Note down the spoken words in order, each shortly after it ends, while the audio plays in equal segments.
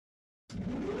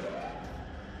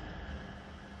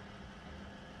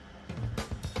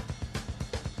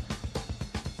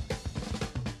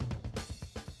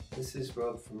This is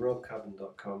Rob from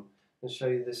robcoven.com and show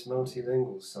you this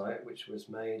multilingual site which was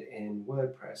made in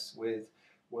WordPress with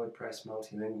WordPress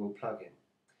multilingual plugin.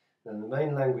 Now the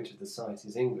main language of the site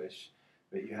is English,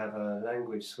 but you have a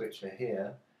language switcher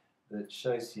here that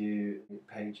shows you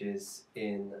pages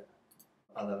in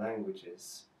other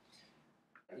languages.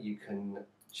 You can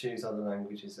choose other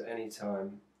languages at any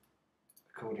time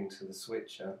according to the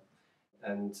switcher,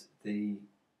 and the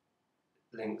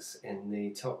links in the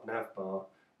top nav bar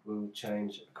will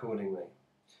change accordingly.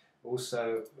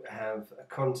 Also have a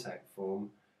contact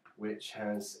form which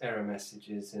has error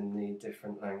messages in the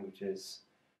different languages.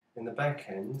 In the back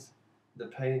end, the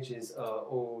pages are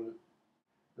all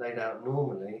laid out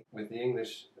normally with the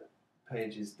English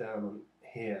pages down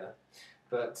here,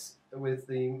 but with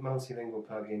the multilingual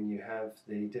plugin you have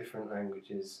the different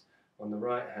languages on the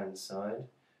right hand side.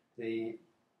 The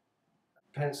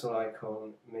pencil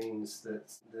icon means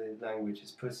that the language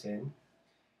is put in.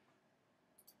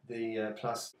 The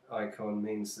plus icon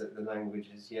means that the language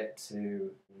is yet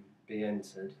to be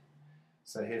entered.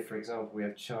 So here, for example, we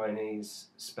have Chinese,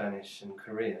 Spanish and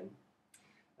Korean,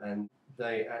 and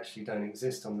they actually don't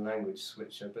exist on the language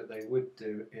switcher, but they would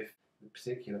do if the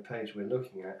particular page we're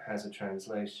looking at has a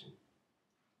translation.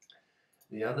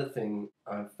 The other thing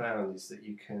I've found is that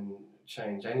you can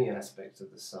change any aspect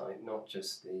of the site, not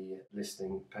just the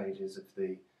listing pages of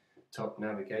the top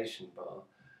navigation bar,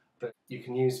 but you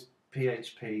can use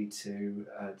PHP to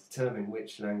determine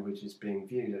which language is being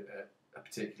viewed at a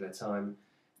particular time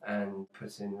and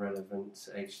put in relevant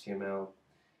HTML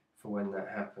for when that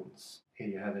happens. Here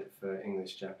you have it for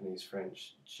English, Japanese,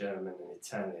 French, German and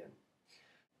Italian.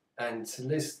 And to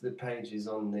list the pages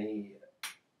on the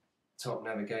top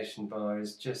navigation bar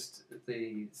is just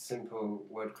the simple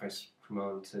WordPress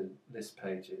command to list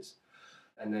pages,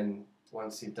 and then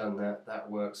once you've done that,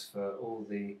 that works for all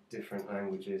the different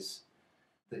languages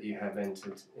that you have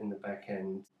entered in the back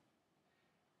end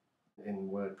in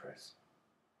WordPress.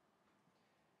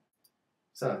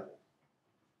 So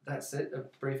that's it, a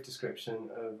brief description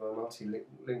of a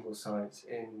multilingual site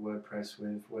in WordPress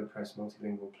with WordPress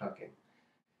Multilingual plugin.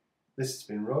 This has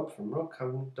been Rob from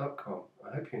robcoven.com.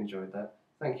 I hope you enjoyed that.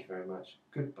 Thank you very much.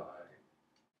 Goodbye.